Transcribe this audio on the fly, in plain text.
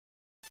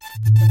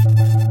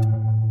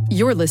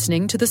You're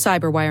listening to the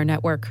Cyberwire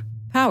Network,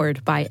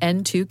 powered by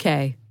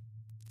N2K.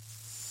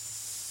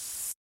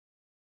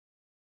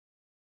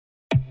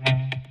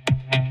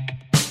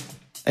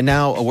 And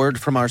now a word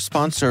from our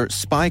sponsor,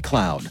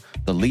 SpyCloud,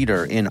 the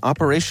leader in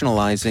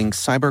operationalizing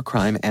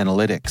cybercrime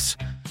analytics.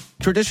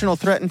 Traditional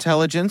threat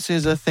intelligence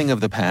is a thing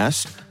of the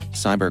past.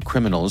 Cyber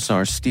criminals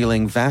are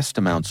stealing vast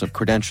amounts of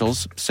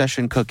credentials,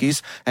 session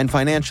cookies, and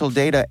financial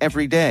data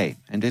every day,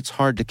 and it's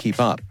hard to keep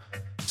up.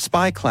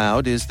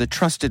 SpyCloud is the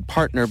trusted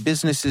partner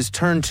businesses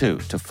turn to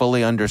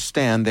fully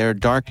understand their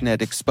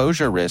darknet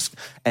exposure risk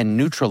and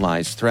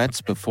neutralize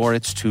threats before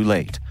it's too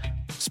late.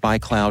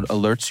 SpyCloud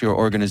alerts your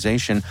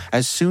organization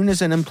as soon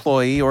as an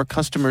employee or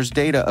customer's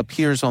data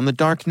appears on the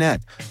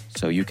darknet,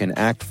 so you can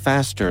act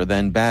faster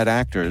than bad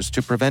actors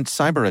to prevent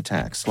cyber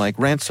attacks like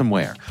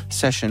ransomware,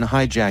 session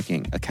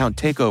hijacking, account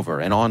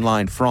takeover, and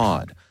online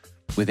fraud.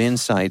 With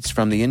insights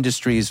from the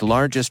industry's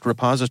largest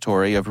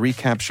repository of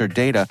recaptured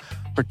data,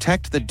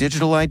 protect the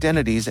digital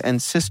identities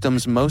and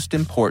systems most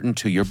important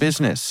to your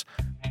business.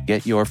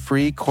 Get your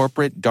free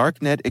corporate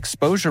darknet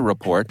exposure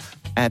report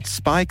at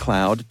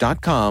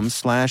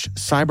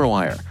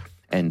spycloud.com/cyberwire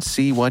and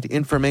see what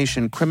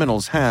information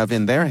criminals have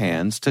in their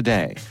hands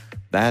today.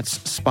 That's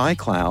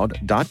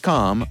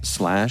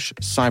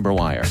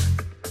spycloud.com/cyberwire.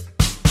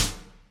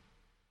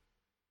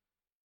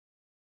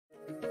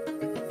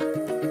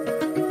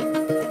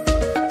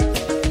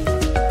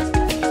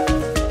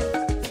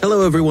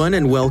 Hello, everyone,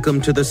 and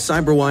welcome to the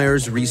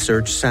CyberWire's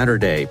Research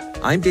Saturday.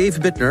 I'm Dave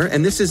Bittner,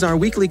 and this is our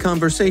weekly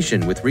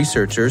conversation with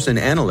researchers and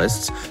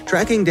analysts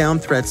tracking down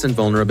threats and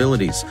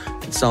vulnerabilities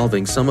and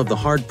solving some of the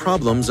hard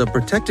problems of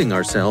protecting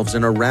ourselves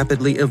in a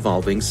rapidly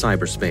evolving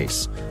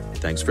cyberspace.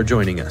 Thanks for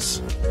joining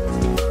us.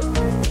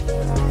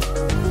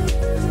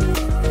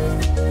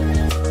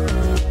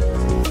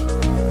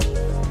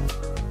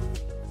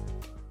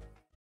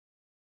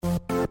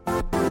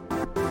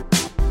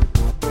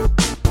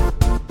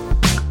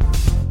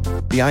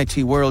 The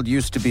IT world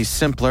used to be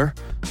simpler.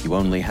 You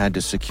only had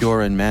to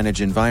secure and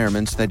manage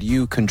environments that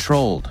you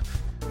controlled.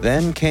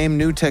 Then came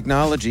new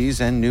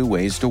technologies and new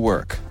ways to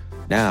work.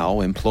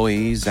 Now,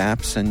 employees,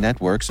 apps, and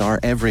networks are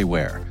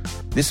everywhere.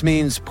 This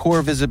means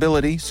poor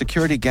visibility,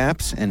 security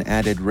gaps, and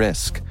added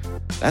risk.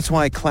 That's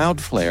why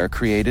Cloudflare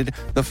created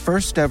the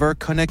first-ever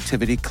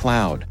connectivity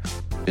cloud.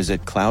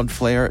 Visit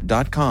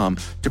cloudflare.com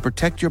to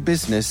protect your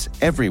business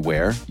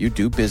everywhere you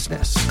do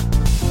business.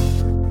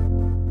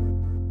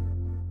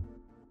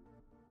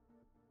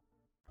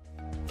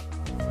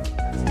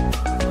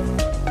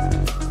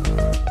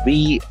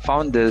 We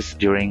found this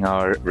during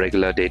our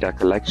regular data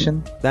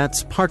collection.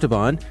 That's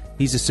Parthaban.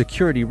 He's a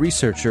security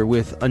researcher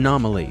with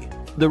Anomaly.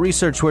 The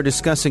research we're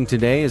discussing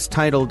today is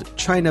titled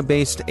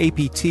China-based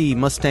APT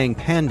Mustang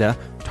Panda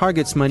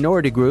targets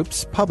minority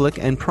groups, public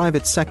and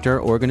private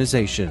sector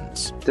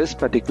organizations. This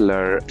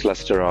particular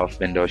cluster of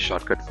Windows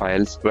shortcut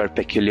files were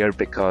peculiar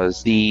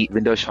because the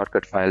Windows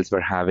shortcut files were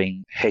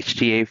having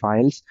HTA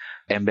files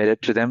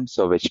embedded to them,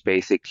 so which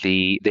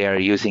basically they are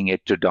using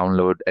it to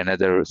download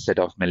another set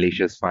of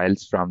malicious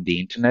files from the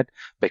internet,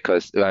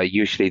 because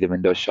usually the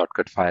Windows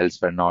shortcut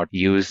files were not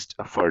used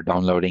for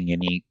downloading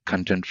any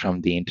content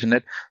from the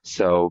internet.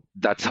 So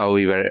that's how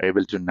we were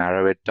able to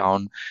narrow it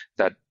down,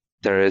 that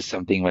there is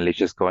something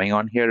malicious going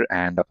on here.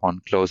 And upon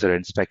closer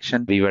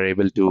inspection, we were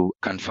able to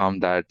confirm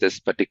that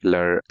this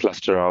particular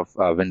cluster of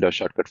Windows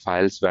shortcut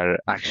files were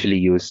actually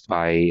used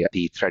by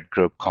the threat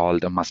group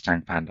called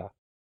Mustang Panda.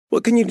 Well,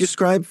 can you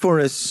describe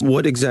for us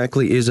what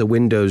exactly is a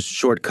Windows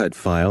shortcut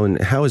file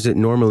and how is it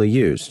normally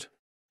used?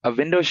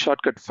 Windows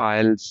shortcut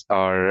files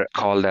are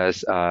called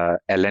as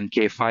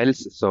LNK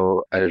files.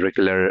 So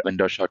regular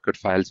Windows shortcut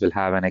files will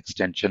have an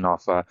extension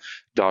of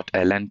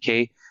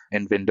 .lnk.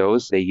 In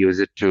Windows, they use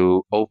it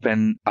to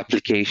open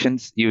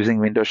applications using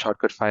Windows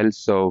shortcut files.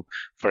 So,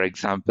 for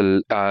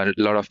example, a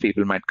lot of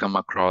people might come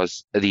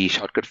across the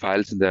shortcut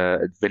files in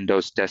the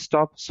Windows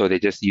desktop. So they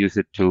just use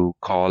it to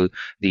call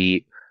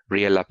the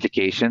real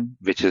application,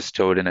 which is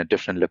stored in a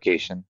different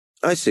location.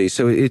 I see.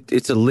 So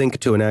it's a link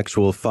to an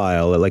actual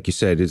file. Like you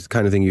said, it's the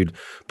kind of thing you'd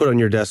put on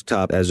your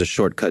desktop as a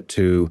shortcut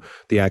to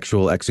the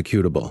actual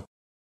executable.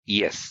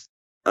 Yes.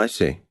 I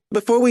see.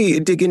 Before we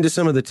dig into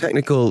some of the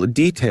technical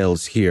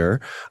details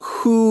here,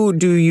 who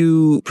do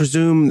you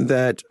presume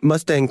that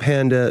Mustang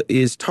Panda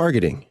is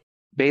targeting?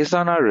 Based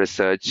on our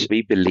research,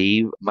 we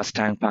believe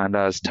Mustang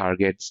Panda's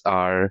targets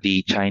are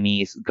the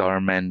Chinese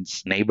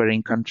government's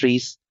neighboring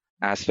countries,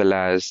 as well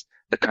as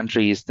the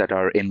countries that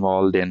are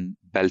involved in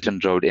Belt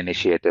and Road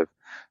Initiative.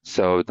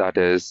 So that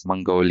is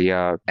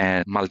Mongolia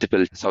and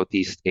multiple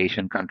Southeast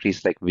Asian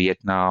countries like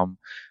Vietnam,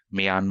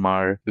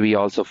 Myanmar. We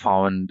also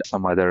found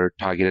some other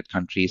targeted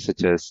countries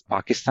such as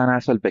Pakistan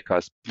as well,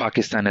 because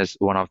Pakistan is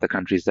one of the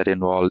countries that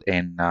involved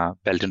in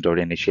Belt and Road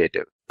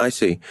Initiative. I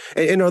see.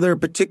 And are there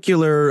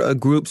particular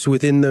groups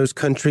within those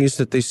countries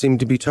that they seem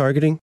to be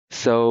targeting?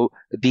 So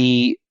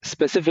the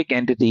specific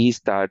entities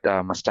that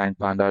Mustang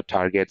Panda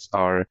targets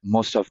are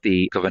most of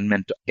the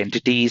government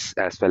entities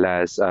as well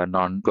as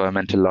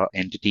non-governmental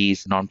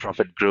entities,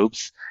 non-profit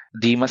groups.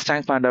 The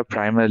Mustang Panda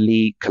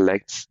primarily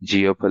collects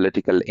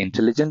geopolitical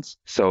intelligence.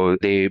 So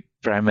they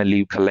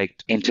primarily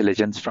collect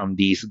intelligence from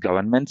these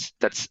governments.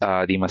 That's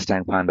the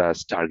Mustang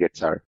Panda's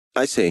targets are.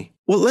 I see.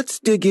 Well, let's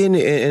dig in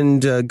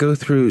and go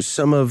through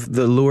some of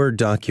the lure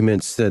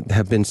documents that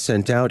have been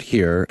sent out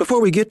here. Before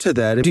we get to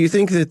that, do you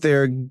think that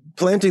they're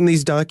planting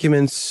these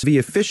documents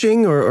via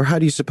phishing, or how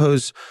do you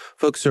suppose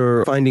folks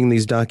are finding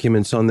these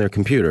documents on their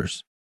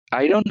computers?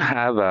 I don't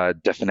have a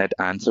definite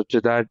answer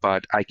to that,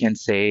 but I can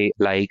say,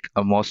 like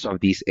most of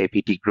these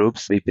APT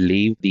groups, we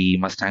believe the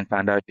Mustang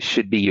Panda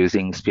should be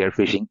using spear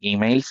phishing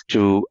emails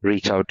to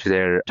reach out to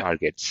their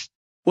targets.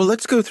 Well,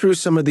 let's go through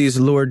some of these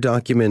lure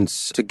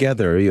documents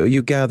together.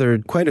 You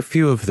gathered quite a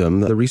few of them.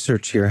 The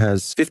research here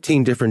has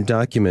 15 different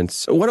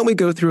documents. Why don't we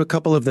go through a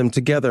couple of them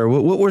together?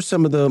 What were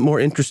some of the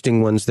more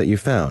interesting ones that you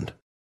found?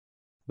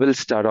 We'll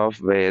start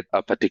off with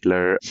a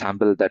particular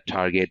sample that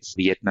targets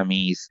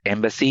Vietnamese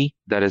embassy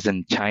that is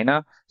in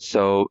China.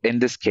 So in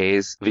this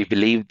case, we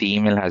believe the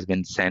email has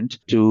been sent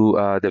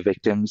to the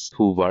victims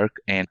who work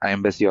in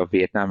Embassy of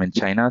Vietnam in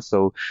China.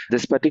 So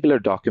this particular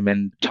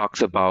document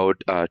talks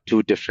about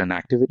two different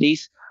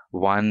activities.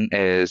 One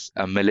is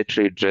a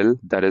military drill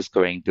that is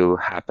going to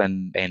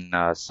happen in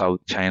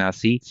South China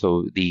Sea.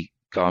 So the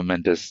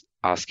government is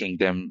asking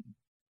them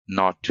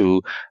not to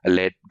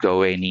let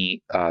go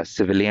any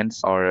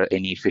civilians or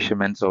any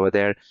fishermen over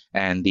there.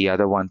 And the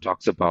other one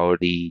talks about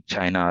the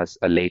China's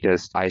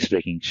latest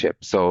ice-breaking ship.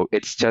 So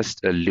it's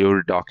just a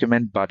lure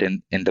document, but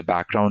in the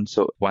background.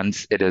 So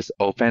once it is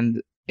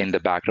opened in the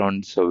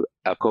background, so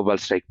a Cobalt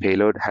Strike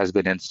payload has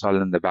been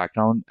installed in the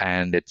background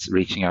and it's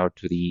reaching out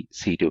to the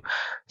C2.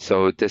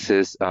 So this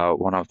is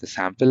one of the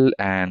sample,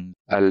 and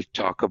I'll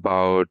talk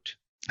about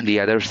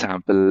the other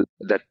sample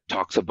that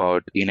talks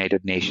about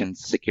United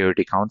Nations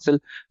Security Council.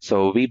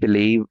 So we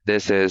believe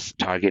this is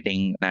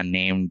targeting a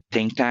named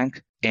think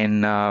tank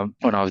in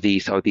one of the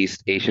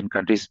Southeast Asian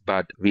countries,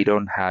 but we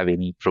don't have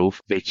any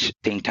proof which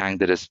think tank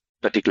that is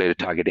particularly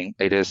targeting.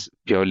 It is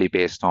purely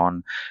based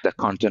on the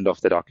content of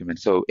the document.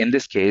 So in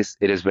this case,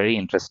 it is very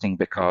interesting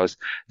because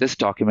this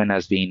document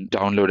has been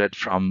downloaded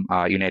from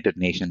United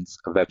Nations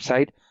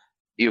website.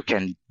 You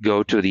can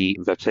go to the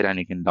website and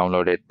you can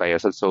download it by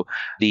yourself. So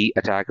the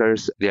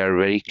attackers, they are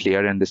very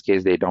clear in this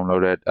case. They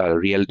downloaded a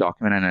real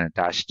document and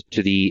attached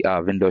to the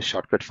Windows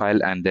shortcut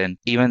file. And then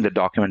even the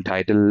document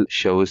title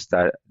shows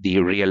that the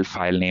real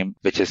file name,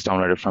 which is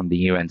downloaded from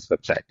the UN's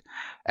website.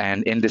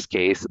 And in this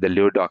case, the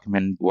lure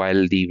document,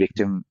 while the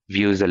victim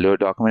views the lure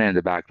document in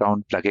the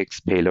background,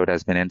 plugx payload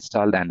has been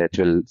installed and it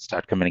will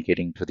start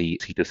communicating to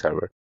the C2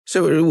 server.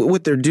 So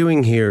what they're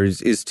doing here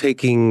is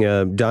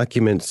taking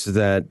documents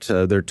that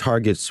their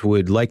targets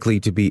would likely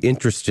to be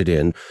interested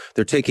in.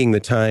 They're taking the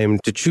time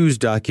to choose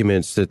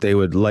documents that they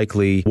would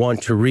likely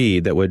want to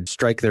read that would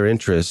strike their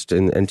interest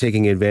and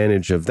taking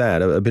advantage of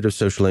that, a bit of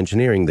social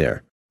engineering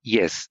there.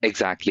 Yes,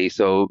 exactly.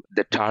 So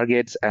the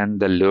targets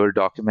and the lure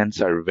documents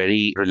are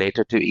very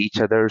related to each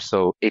other.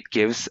 So it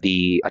gives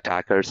the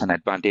attackers an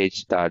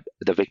advantage that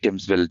the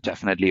victims will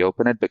definitely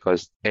open it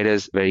because it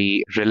is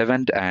very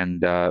relevant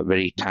and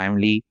very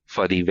timely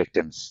for the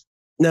victims.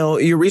 Now,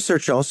 your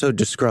research also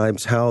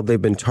describes how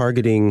they've been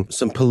targeting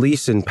some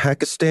police in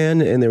Pakistan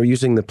and they were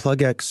using the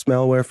plugx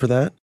malware for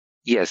that.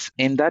 Yes,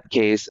 in that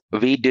case,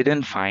 we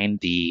didn't find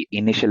the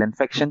initial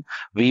infection.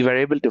 We were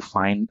able to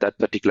find that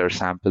particular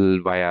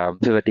sample via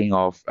pivoting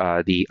of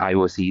the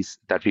IOCs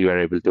that we were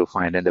able to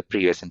find in the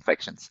previous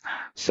infections.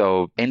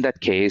 So in that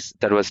case,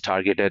 that was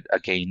targeted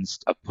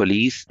against a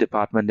police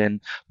department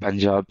in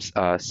Punjab's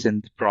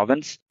Sindh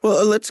province.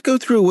 Well, let's go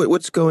through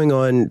what's going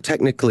on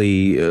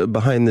technically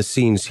behind the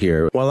scenes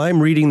here. While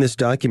I'm reading this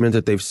document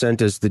that they've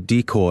sent as the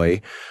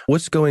decoy,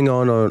 what's going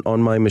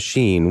on my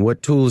machine?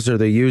 What tools are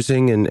they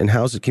using and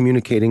how's it communicating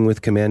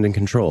with command and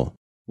control?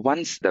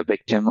 Once the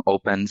victim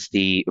opens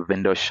the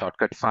Windows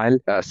shortcut file,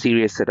 a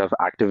serious set of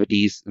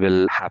activities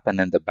will happen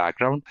in the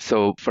background.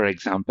 So, for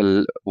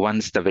example,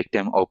 once the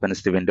victim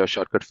opens the Windows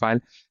shortcut file,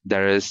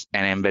 there is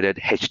an embedded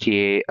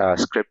HTA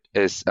script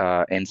is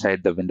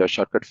inside the Windows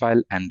shortcut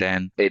file, and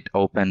then it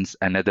opens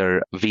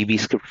another VB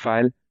script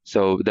file.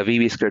 So the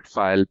VB script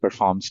file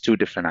performs two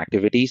different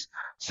activities.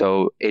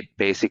 So it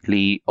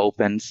basically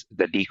opens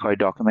the decoy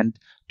document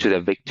to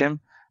the victim,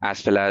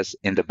 as well as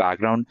in the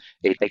background,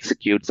 it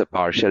executes a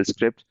PowerShell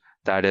script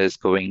that is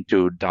going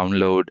to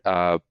download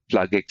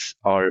plugx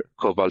or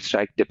Cobalt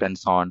Strike,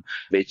 depends on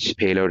which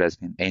payload has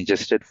been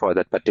ingested for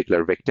that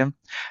particular victim.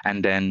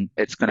 And then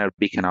it's going to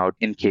beacon out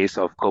in case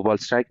of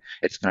Cobalt Strike,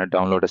 it's going to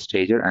download a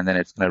stager and then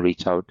it's going to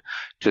reach out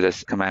to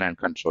this command and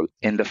control.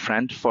 In the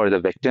front for the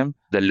victim,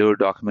 the lure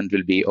document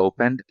will be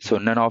opened. So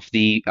none of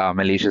the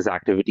malicious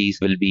activities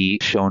will be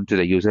shown to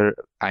the user.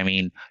 I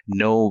mean,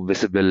 no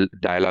visible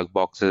dialog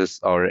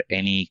boxes or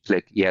any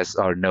click yes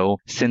or no,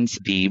 since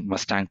the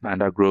Mustang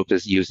Panda group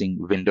is using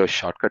Windows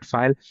shortcut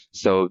file.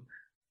 So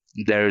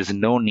there's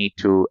no need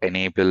to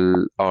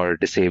enable or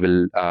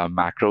disable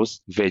macros,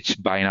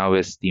 which by now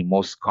is the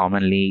most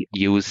commonly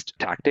used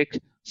tactic.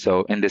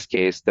 So in this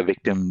case, the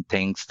victim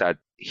thinks that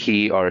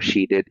he or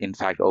she did, in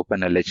fact,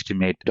 open a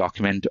legitimate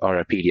document or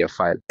a PDF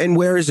file. And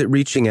where is it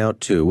reaching out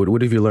to?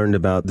 What have you learned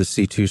about the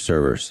C2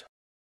 servers?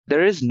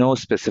 There is no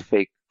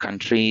specific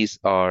countries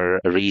or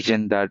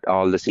region that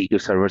all the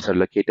C2 servers are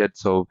located.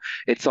 So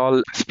it's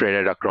all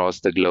spread across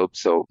the globe.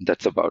 So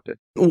that's about it.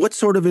 What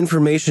sort of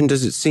information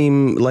does it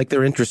seem like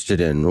they're interested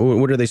in?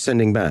 What are they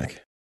sending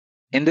back?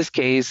 In this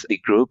case, the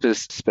group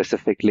is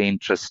specifically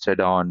interested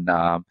on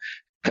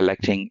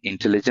collecting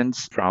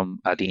intelligence from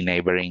the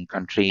neighboring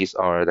countries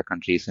or the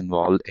countries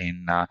involved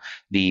in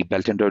the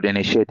Belt and Road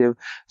Initiative.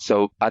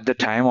 So at the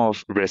time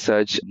of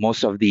research,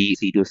 most of the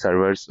C2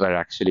 servers were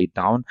actually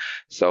down.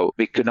 So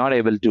we could not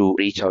able to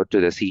reach out to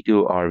the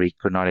C2, or we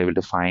could not able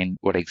to find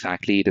what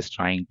exactly it is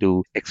trying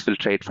to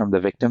exfiltrate from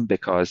the victim,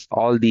 because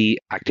all the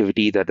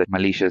activity that the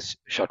malicious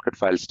shortcut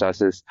files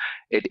does is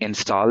it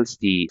installs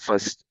the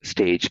first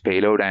stage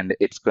payload and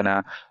it's going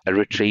to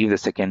retrieve the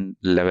second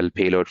level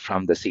payload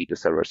from the C2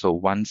 server. So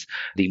once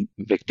the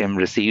victim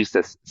receives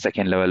the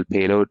second level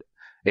payload,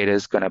 it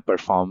is going to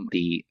perform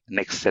the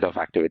next set of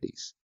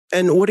activities.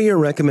 And what are your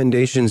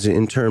recommendations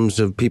in terms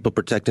of people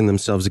protecting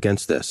themselves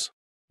against this?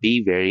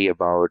 Be wary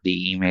about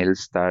the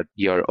emails that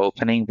you're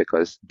opening,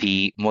 because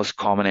the most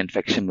common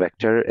infection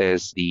vector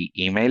is the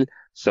email.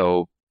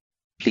 So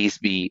please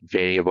be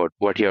wary about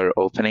what you're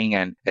opening,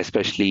 and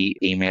especially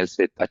emails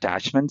with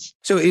attachments.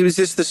 So is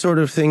this the sort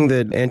of thing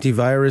that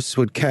antivirus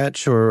would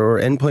catch or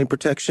endpoint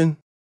protection?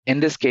 In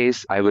this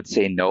case, I would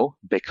say no,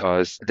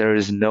 because there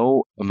is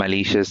no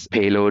malicious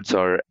payloads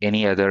or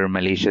any other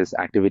malicious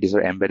activities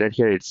are embedded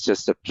here. It's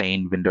just a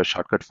plain Windows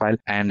shortcut file,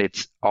 and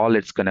it's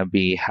going to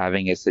be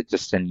having is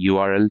just an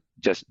URL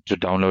just to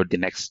download the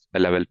next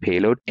level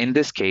payload. In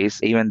this case,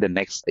 even the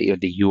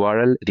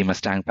URL, the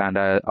Mustang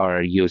Panda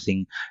are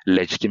using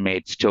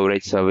legitimate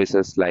storage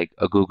services like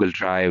a Google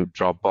Drive,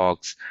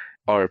 Dropbox,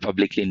 or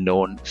publicly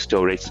known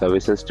storage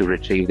services to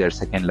retrieve their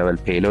second level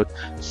payload.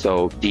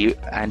 So the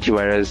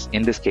antivirus,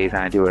 in this case,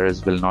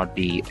 antivirus will not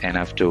be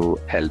enough to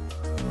help.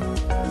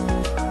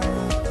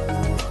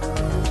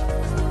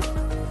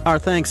 Our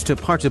thanks to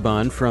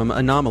Parthiban from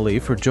Anomaly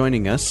for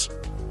joining us.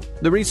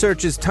 The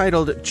research is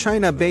titled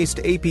China-based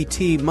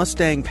APT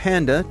Mustang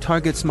Panda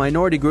targets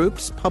minority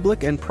groups,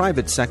 public and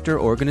private sector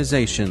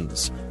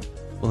organizations.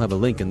 We'll have a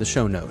link in the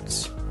show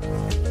notes.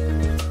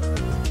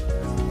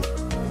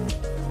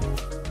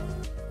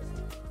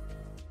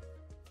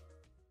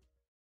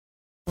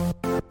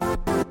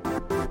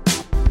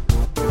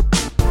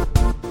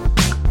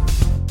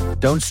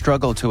 Don't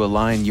struggle to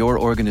align your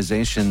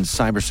organization's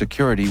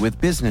cybersecurity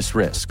with business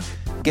risk.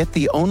 Get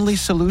the only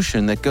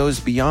solution that goes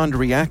beyond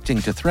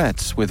reacting to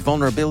threats with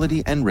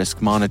vulnerability and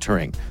risk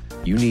monitoring.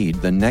 You need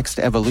the next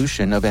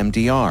evolution of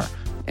MDR,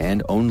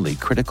 and only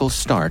Critical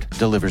Start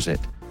delivers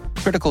it.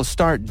 Critical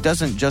Start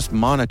doesn't just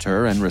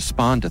monitor and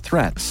respond to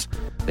threats.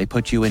 They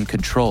put you in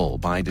control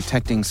by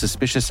detecting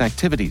suspicious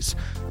activities,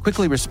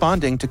 quickly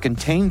responding to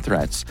contain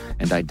threats,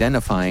 and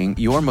identifying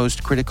your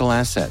most critical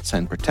assets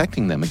and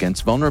protecting them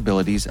against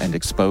vulnerabilities and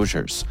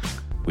exposures.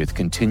 With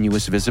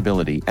continuous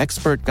visibility,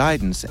 expert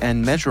guidance,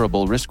 and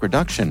measurable risk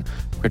reduction,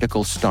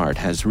 Critical Start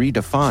has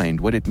redefined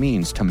what it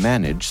means to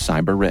manage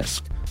cyber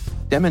risk.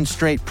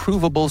 Demonstrate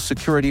provable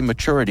security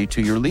maturity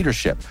to your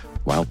leadership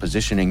while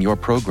positioning your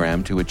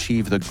program to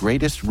achieve the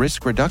greatest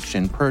risk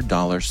reduction per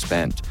dollar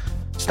spent.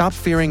 Stop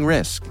fearing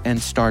risk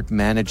and start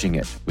managing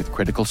it with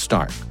Critical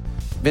Start.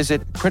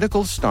 Visit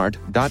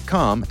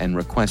criticalstart.com and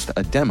request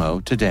a demo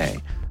today.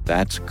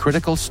 That's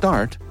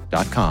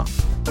criticalstart.com.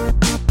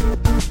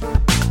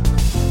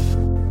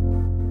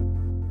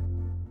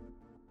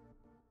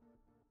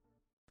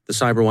 The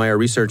CyberWire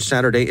Research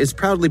Saturday is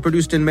proudly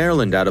produced in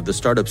Maryland out of the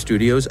startup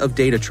studios of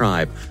Data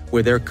Tribe,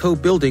 where they're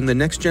co-building the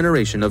next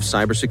generation of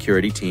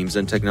cybersecurity teams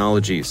and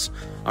technologies.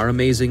 Our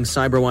amazing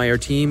CyberWire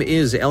team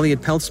is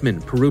Elliot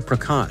Peltzman, Puru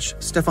Prakash,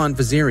 Stefan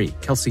Vaziri,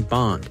 Kelsey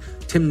Bond,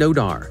 Tim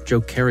Nodar, Joe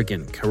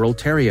Kerrigan, Carol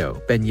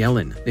Terrio, Ben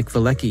Yellen, Nick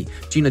Valecki,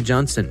 Gina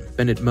Johnson,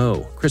 Bennett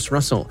Moe, Chris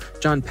Russell,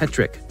 John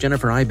Petrick,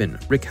 Jennifer Iben,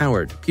 Rick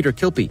Howard, Peter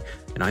Kilpie,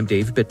 and I'm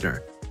Dave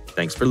Bittner.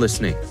 Thanks for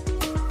listening.